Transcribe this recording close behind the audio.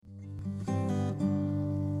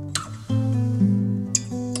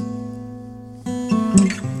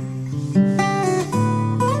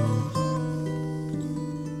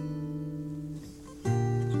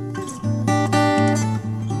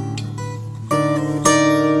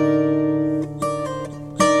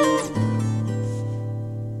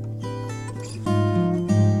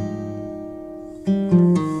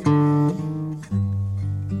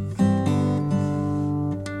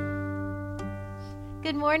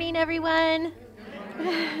morning, everyone.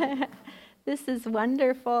 This is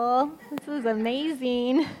wonderful. This is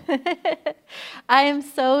amazing. I am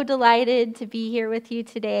so delighted to be here with you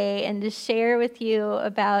today and to share with you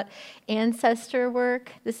about ancestor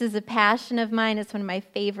work. This is a passion of mine. It's one of my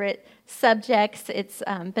favorite subjects. It's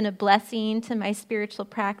been a blessing to my spiritual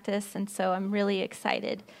practice, and so I'm really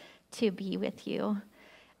excited to be with you.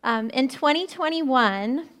 In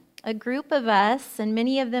 2021, a group of us, and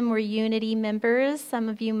many of them were Unity members, some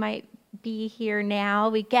of you might be here now,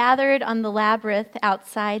 we gathered on the labyrinth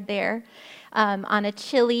outside there on a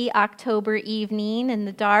chilly October evening in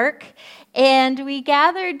the dark, and we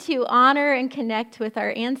gathered to honor and connect with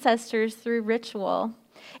our ancestors through ritual.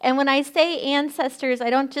 And when I say ancestors,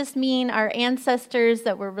 I don't just mean our ancestors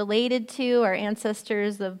that we're related to, our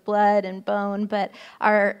ancestors of blood and bone, but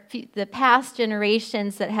the past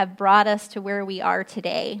generations that have brought us to where we are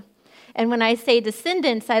today. And when I say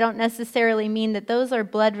descendants, I don't necessarily mean that those are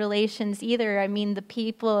blood relations either. I mean the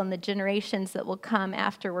people and the generations that will come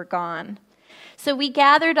after we're gone. So we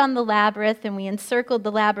gathered on the labyrinth, and we encircled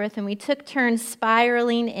the labyrinth, and we took turns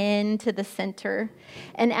spiraling into the center.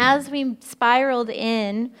 And as we spiraled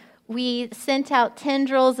in, we sent out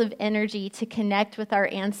tendrils of energy to connect with our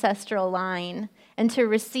ancestral line and to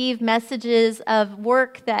receive messages of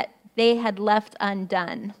work that they had left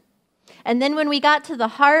undone. And then when we got to the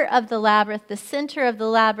heart of the labyrinth, the center of the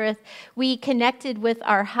labyrinth, we connected with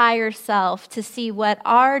our higher self to see what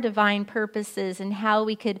our divine purpose is and how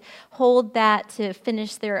we could hold that to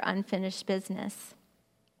finish their unfinished business.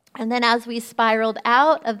 And then as we spiraled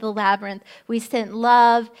out of the labyrinth, we sent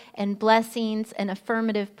love and blessings and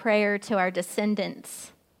affirmative prayer to our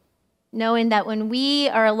descendants, knowing that when we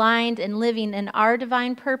are aligned and living in our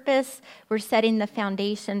divine purpose, we're setting the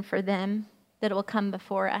foundation for them that will come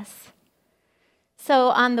before us. So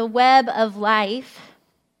on the web of life,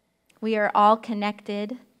 we are all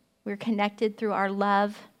connected. We're connected through our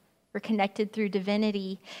love. We're connected through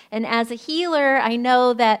divinity. And as a healer, I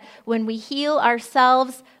know that when we heal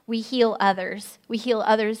ourselves, we heal others. We heal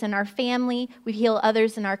others in our family, we heal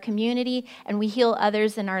others in our community, and we heal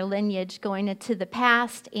others in our lineage going into the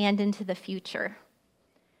past and into the future.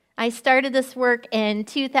 I started this work in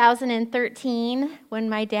 2013 when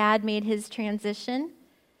my dad made his transition.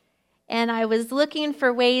 And I was looking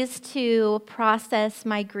for ways to process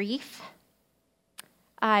my grief.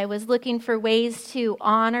 I was looking for ways to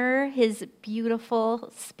honor his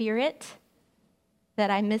beautiful spirit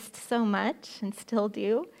that I missed so much and still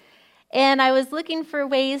do. And I was looking for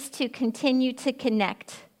ways to continue to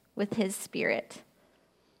connect with his spirit.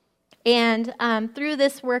 And through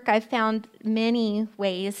this work, I found many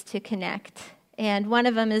ways to connect. And one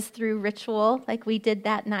of them is through ritual, like we did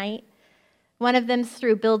that night. One of them is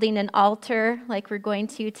through building an altar like we're going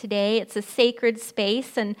to today. It's a sacred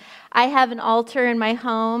space, and I have an altar in my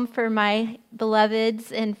home for my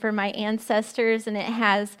beloveds and for my ancestors, and it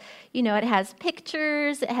has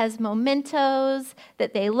pictures, it has mementos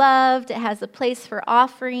that they loved, it has a place for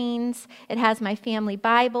offerings, it has my family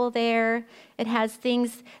Bible there, it has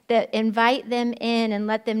things that invite them in and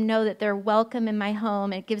let them know that they're welcome in my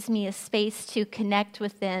home. It gives me a space to connect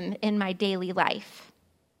with them in my daily life.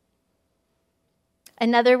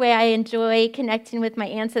 Another way I enjoy connecting with my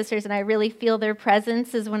ancestors, and I really feel their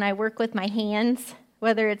presence, is when I work with my hands,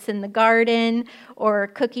 whether it's in the garden or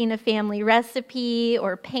cooking a family recipe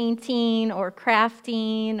or painting or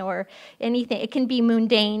crafting or anything. It can be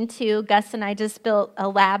mundane too. Gus and I just built a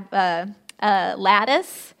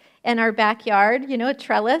lattice in our backyard, a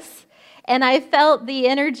trellis. And I felt the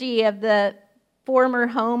energy of the former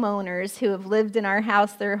homeowners who have lived in our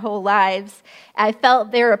house their whole lives. I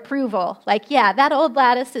felt their approval. Like, yeah, that old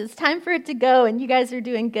lattice, it's time for it to go, and you guys are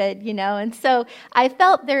doing good, And so I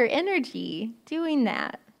felt their energy doing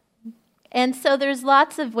that. And so there's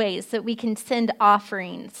lots of ways that we can send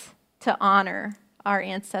offerings to honor our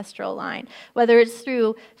ancestral line, whether it's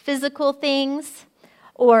through physical things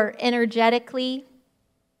or energetically,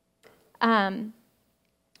 and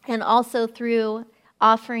also through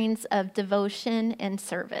offerings of devotion and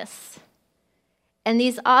service. And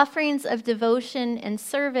these offerings of devotion and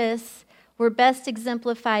service were best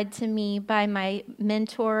exemplified to me by my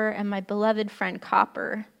mentor and my beloved friend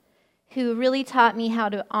Copper, who really taught me how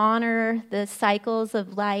to honor the cycles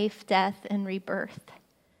of life, death, and rebirth.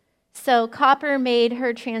 So Copper made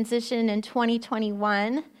her transition in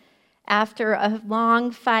 2021 after a long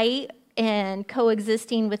fight and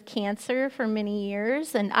coexisting with cancer for many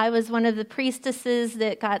years. And I was one of the priestesses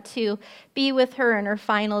that got to be with her in her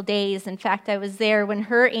final days. In fact, I was there when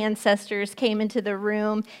her ancestors came into the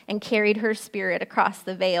room and carried her spirit across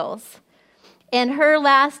the veils. And her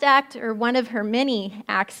last act, or one of her many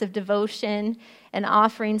acts of devotion and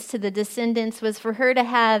offerings to the descendants was for her to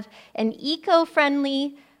have an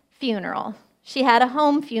eco-friendly funeral. She had a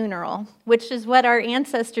home funeral, which is what our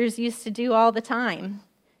ancestors used to do all the time.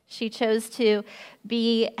 She chose to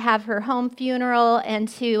have her home funeral and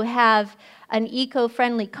to have an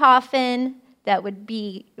eco-friendly coffin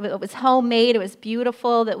it was homemade, it was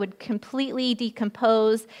beautiful, that would completely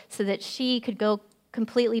decompose so that she could go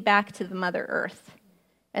completely back to the Mother Earth.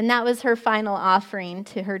 And that was her final offering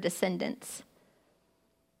to her descendants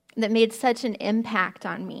that made such an impact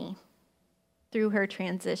on me through her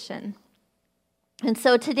transition. And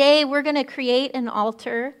so today we're going to create an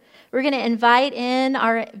altar. We're going to invite in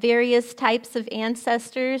our various types of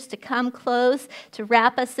ancestors to come close, to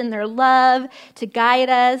wrap us in their love, to guide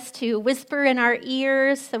us, to whisper in our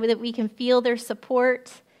ears so that we can feel their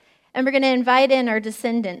support. And we're going to invite in our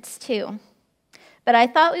descendants too. But I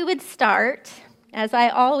thought we would start, as I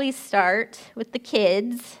always start, with the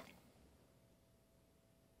kids.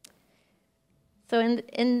 So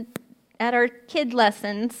at our kid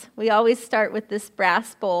lessons, we always start with this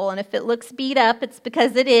brass bowl, and if it looks beat up, it's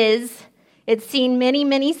because it is. It's seen many,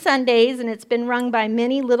 many Sundays, and it's been wrung by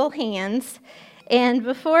many little hands. And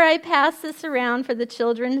before I pass this around for the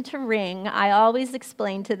children to ring, I always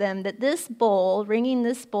explain to them that this bowl, ringing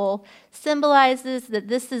this bowl, symbolizes that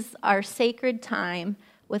this is our sacred time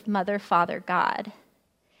with Mother, Father, God.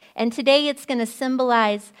 And today it's going to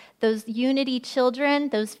symbolize those Unity children,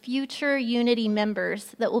 those future Unity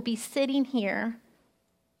members that will be sitting here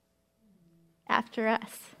after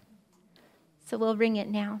us. So we'll ring it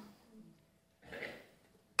now.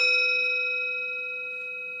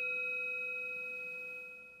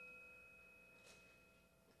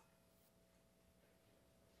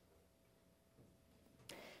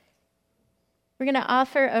 We're going to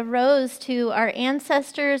offer a rose to our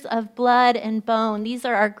ancestors of blood and bone. These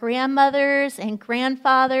are our grandmothers and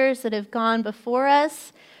grandfathers that have gone before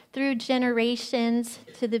us through generations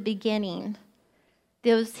to the beginning.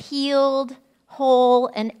 Those healed, whole,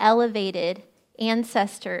 and elevated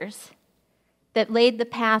ancestors that laid the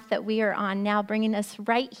path that we are on now, bringing us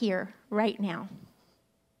right here, right now.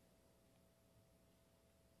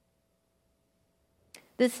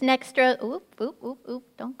 This next rose,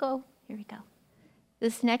 don't go. Here we go.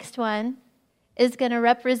 This next one is going to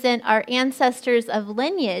represent our ancestors of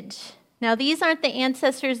lineage. Now, these aren't the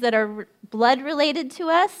ancestors that are blood related to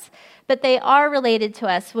us, but they are related to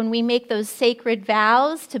us when we make those sacred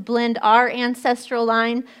vows to blend our ancestral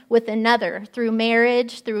line with another through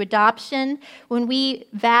marriage, through adoption. When we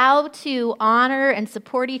vow to honor and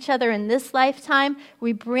support each other in this lifetime,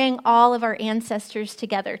 we bring all of our ancestors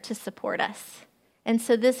together to support us. And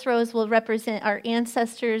so this rose will represent our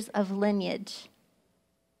ancestors of lineage.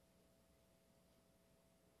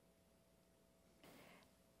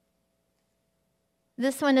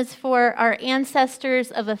 This one is for our ancestors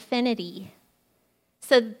of affinity.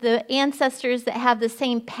 So the ancestors that have the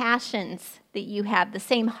same passions that you have, the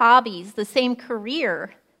same hobbies, the same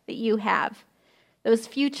career that you have. Those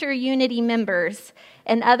future Unity members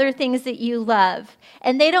and other things that you love.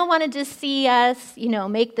 And they don't want to just see us,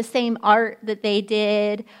 make the same art that they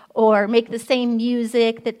did or make the same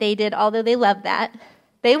music that they did, although they love that.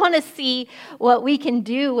 They want to see what we can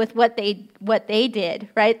do with what they did,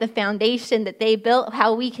 right? The foundation that they built,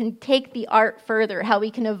 how we can take the art further, how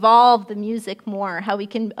we can evolve the music more, how we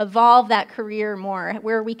can evolve that career more,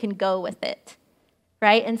 where we can go with it,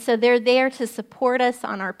 right? And so they're there to support us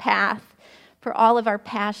on our path for all of our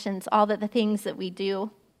passions, all of the things that we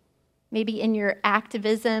do. Maybe in your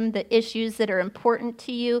activism, the issues that are important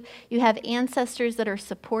to you, you have ancestors that are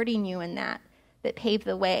supporting you in that pave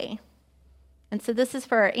the way. And so this is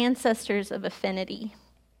for our ancestors of affinity.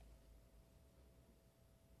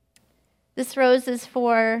 This rose is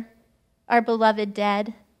for our beloved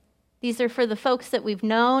dead. These are for the folks that we've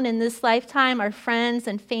known in this lifetime, our friends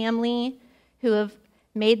and family who have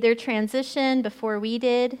made their transition before we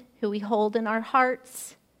did, who we hold in our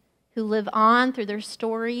hearts, who live on through their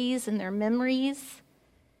stories and their memories.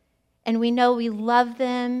 And we know we love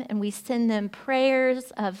them and we send them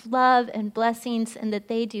prayers of love and blessings, and that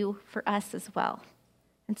they do for us as well.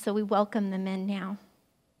 And so we welcome them in now.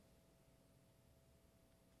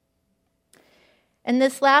 And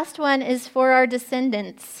this last one is for our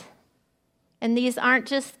descendants. And these aren't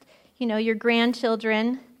just, your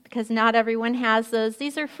grandchildren, because not everyone has those.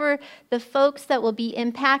 These are for the folks that will be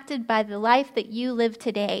impacted by the life that you live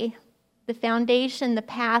today, the foundation, the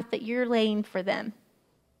path that you're laying for them.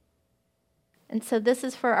 And so this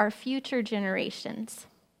is for our future generations.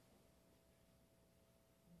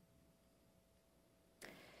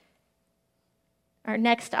 Our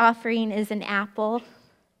next offering is an apple.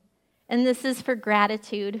 And this is for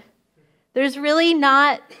gratitude. There's really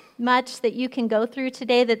not much that you can go through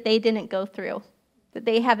today that they didn't go through, that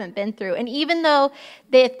they haven't been through. And even though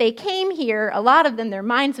if they came here, a lot of them, their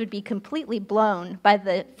minds would be completely blown by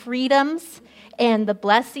the freedoms and the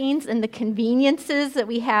blessings and the conveniences that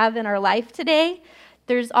we have in our life today.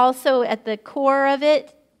 There's also, at the core of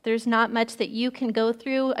it, there's not much that you can go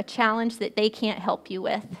through, a challenge that they can't help you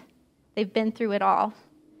with. They've been through it all.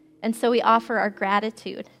 And so we offer our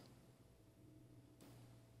gratitude.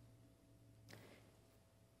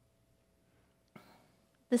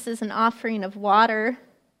 This is an offering of water.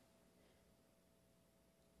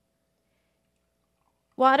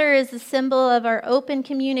 Water is a symbol of our open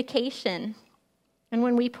communication. And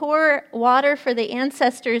when we pour water for the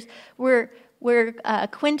ancestors, we're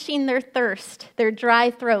quenching their thirst, their dry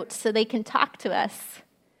throats, so they can talk to us.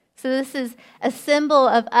 So this is a symbol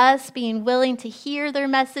of us being willing to hear their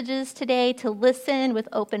messages today, to listen with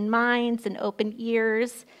open minds and open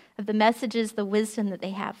ears of the messages, the wisdom that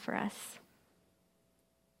they have for us.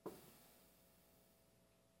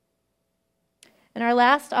 And our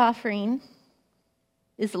last offering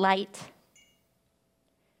is light.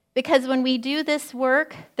 Because when we do this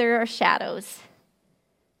work, there are shadows.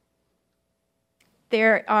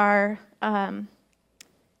 There are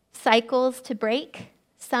cycles to break.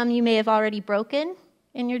 Some you may have already broken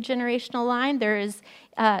in your generational line. There is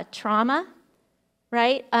trauma,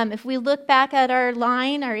 right? If we look back at our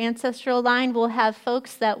line, our ancestral line, we'll have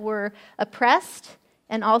folks that were oppressed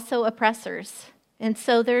and also oppressors. And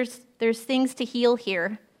so there's things to heal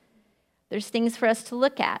here. There's things for us to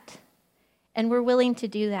look at. And we're willing to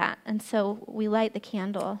do that. And so we light the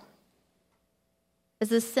candle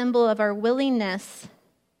as a symbol of our willingness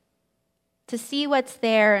to see what's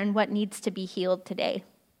there and what needs to be healed today.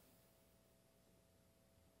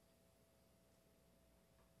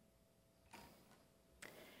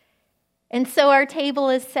 And so our table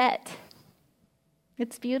is set.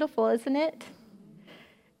 It's beautiful, isn't it?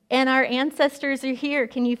 And our ancestors are here.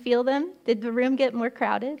 Can you feel them? Did the room get more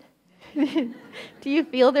crowded? Do you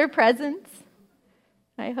feel their presence?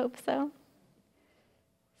 I hope so.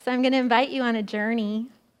 So I'm going to invite you on a journey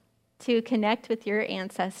to connect with your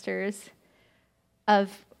ancestors,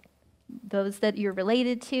 of those that you're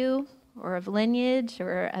related to, or of lineage,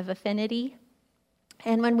 or of affinity.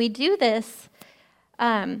 And when we do this,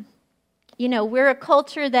 we're a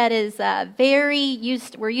culture that is we're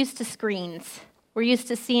used to screens. We're used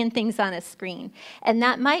to seeing things on a screen. And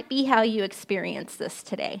that might be how you experience this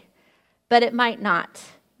today. But it might not.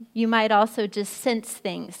 You might also just sense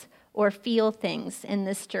things or feel things in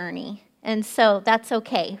this journey. And so that's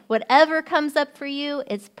okay. Whatever comes up for you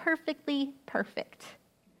is perfectly perfect.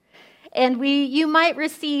 And you might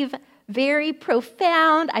receive very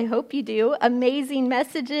profound, I hope you do, amazing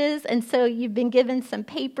messages. And so you've been given some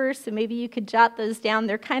papers, so maybe you could jot those down.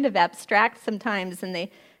 They're kind of abstract sometimes, and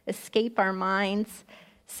they escape our minds.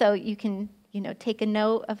 So you can, take a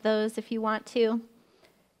note of those if you want to.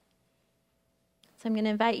 So I'm going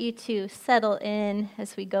to invite you to settle in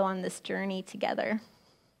as we go on this journey together.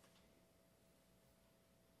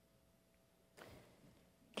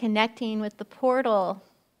 Connecting with the portal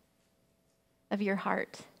of your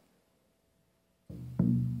heart.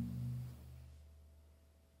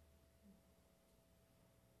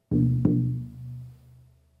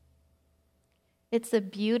 It's a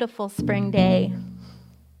beautiful spring day.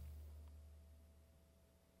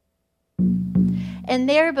 And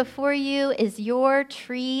there before you is your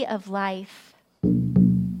tree of life.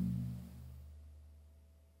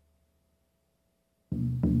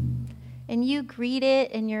 And you greet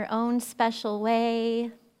it in your own special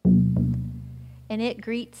way. And it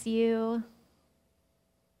greets you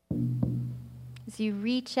as you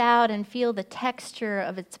reach out and feel the texture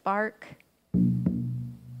of its bark,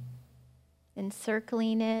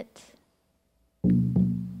 encircling it.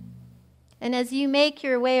 And as you make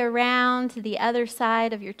your way around to the other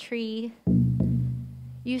side of your tree,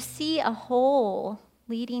 you see a hole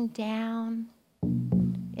leading down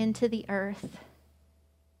into the earth.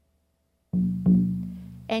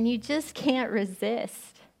 And you just can't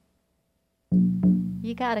resist.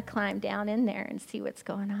 You got to climb down in there and see what's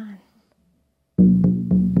going on.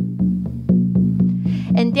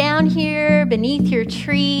 And down here beneath your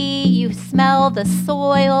tree, you smell the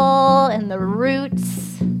soil and the roots.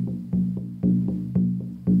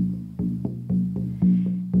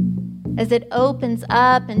 As it opens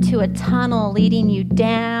up into a tunnel leading you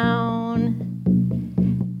down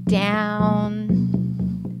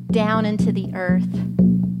into the earth.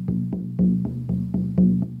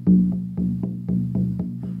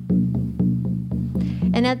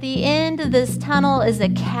 And at the end of this tunnel is a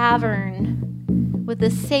cavern with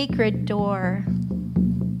a sacred door.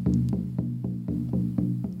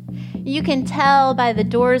 You can tell by the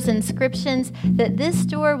door's inscriptions that this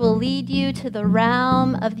door will lead you to the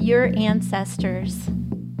realm of your ancestors.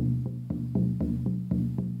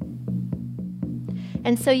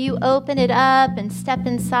 And so you open it up and step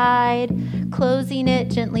inside, closing it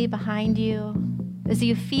gently behind you as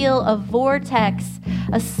you feel a vortex,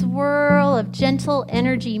 a swirl of gentle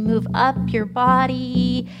energy move up your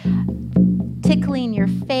body, tickling your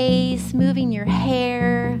face, moving your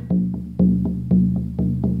hair.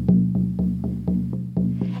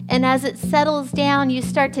 And as it settles down, you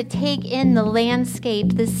start to take in the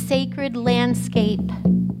landscape, the sacred landscape.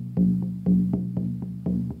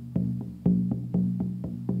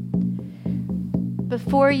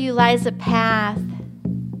 Before you lies a path,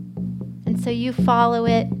 and so you follow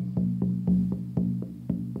it,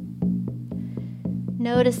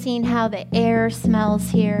 noticing how the air smells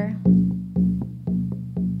here.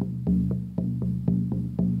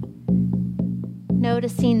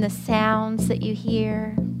 Noticing the sounds that you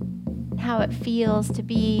hear, how it feels to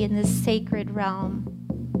be in this sacred realm.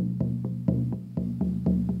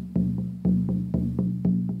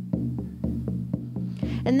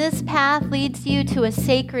 And this path leads you to a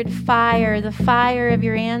sacred fire, the fire of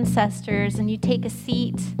your ancestors, and you take a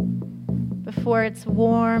seat before its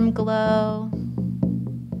warm glow.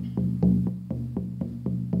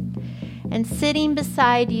 And sitting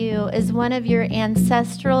beside you is one of your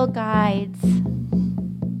ancestral guides.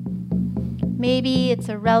 Maybe it's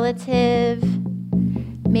a relative,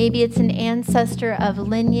 maybe it's an ancestor of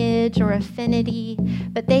lineage or affinity,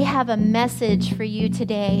 but they have a message for you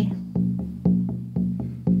today.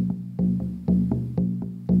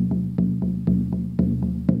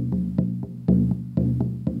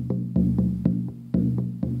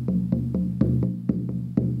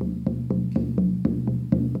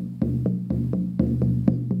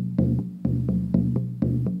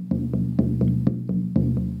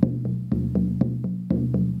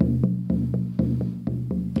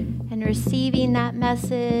 Receiving that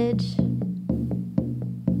message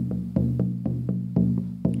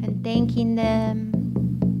and thanking them.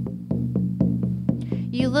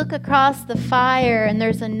 You look across the fire and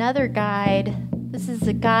there's another guide. This is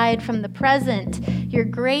a guide from the present, your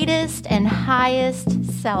greatest and highest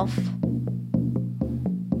self.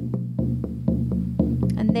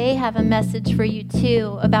 And they have a message for you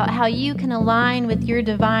too about how you can align with your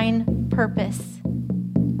divine purpose.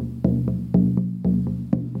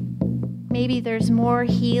 Maybe there's more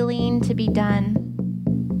healing to be done.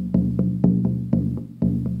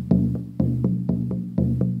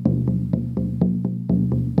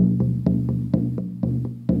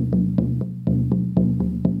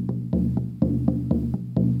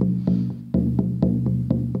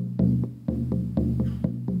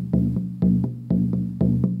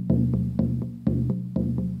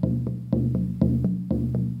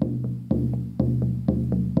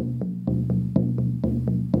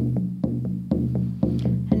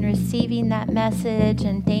 Receiving that message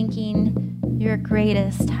and thanking your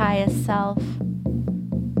greatest, highest self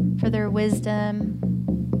for their wisdom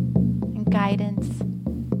and guidance.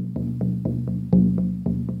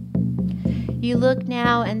 You look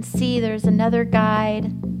now and see there's another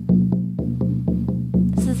guide.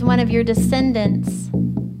 This is one of your descendants,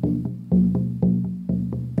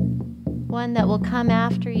 one that will come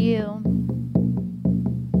after you.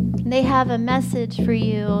 They have a message for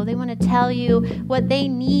you. They want to tell you what they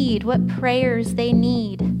need, what prayers they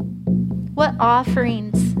need, what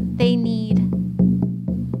offerings they need,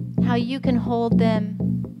 how you can hold them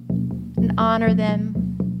and honor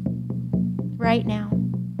them right now.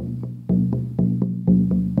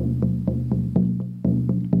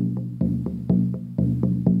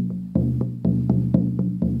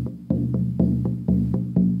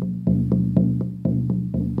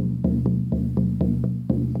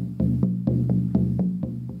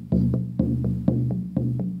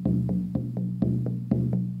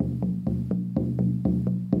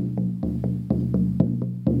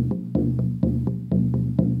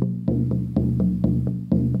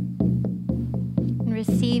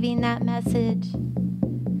 Receiving that message,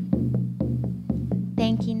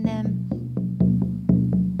 thanking them.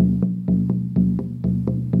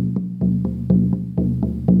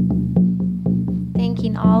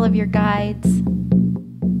 Thanking all of your guides.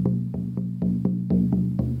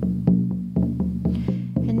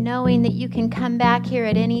 And knowing that you can come back here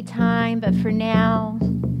at any time, but for now,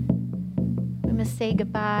 we must say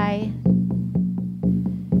goodbye.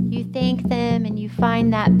 You thank them and you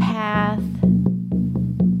find that path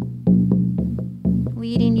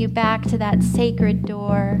leading you back to that sacred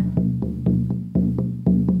door.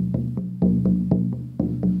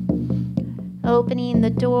 opening the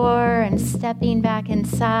door and stepping back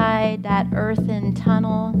inside that earthen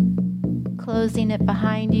tunnel, closing it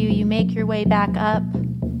behind you, you make your way back up,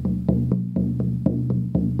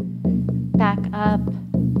 back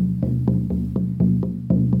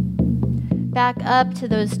up to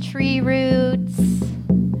those tree roots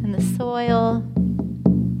and the soil,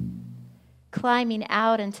 climbing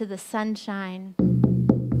out into the sunshine,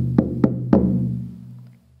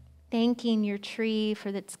 thanking your tree for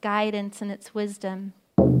its guidance and its wisdom.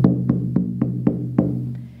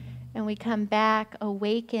 And we come back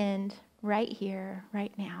awakened right here,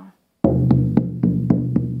 right now.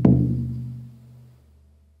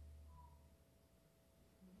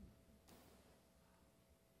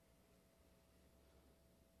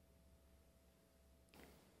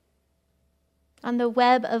 On the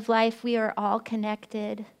web of life, we are all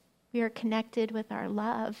connected. We are connected with our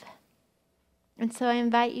love. And so I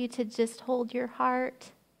invite you to just hold your heart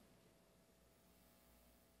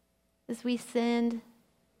as we send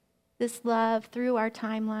this love through our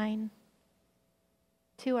timeline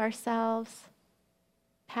to ourselves,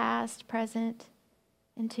 past, present,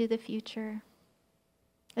 and to the future.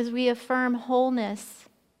 As we affirm wholeness,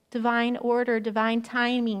 divine order, divine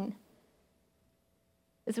timing,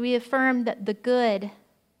 as we affirm that the good,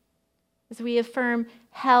 as we affirm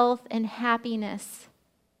health and happiness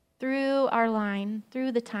through our line,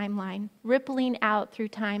 through the timeline, rippling out through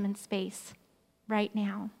time and space right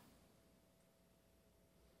now.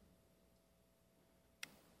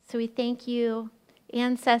 So we thank you,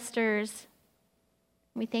 ancestors.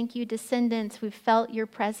 We thank you, descendants. We've felt your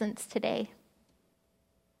presence today.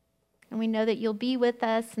 And we know that you'll be with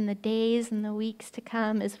us in the days and the weeks to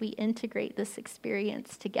come as we integrate this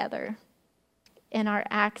experience together in our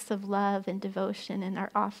acts of love and devotion and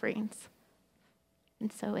our offerings.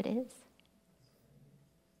 And so it is.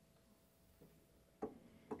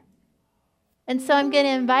 And so I'm going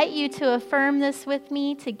to invite you to affirm this with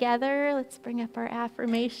me together. Let's bring up our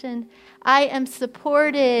affirmation. I am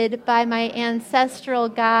supported by my ancestral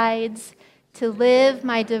guides to live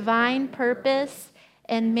my divine purpose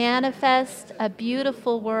and manifest a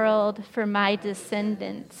beautiful world for my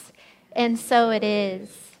descendants. And so it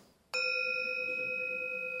is.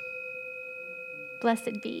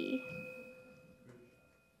 Blessed be.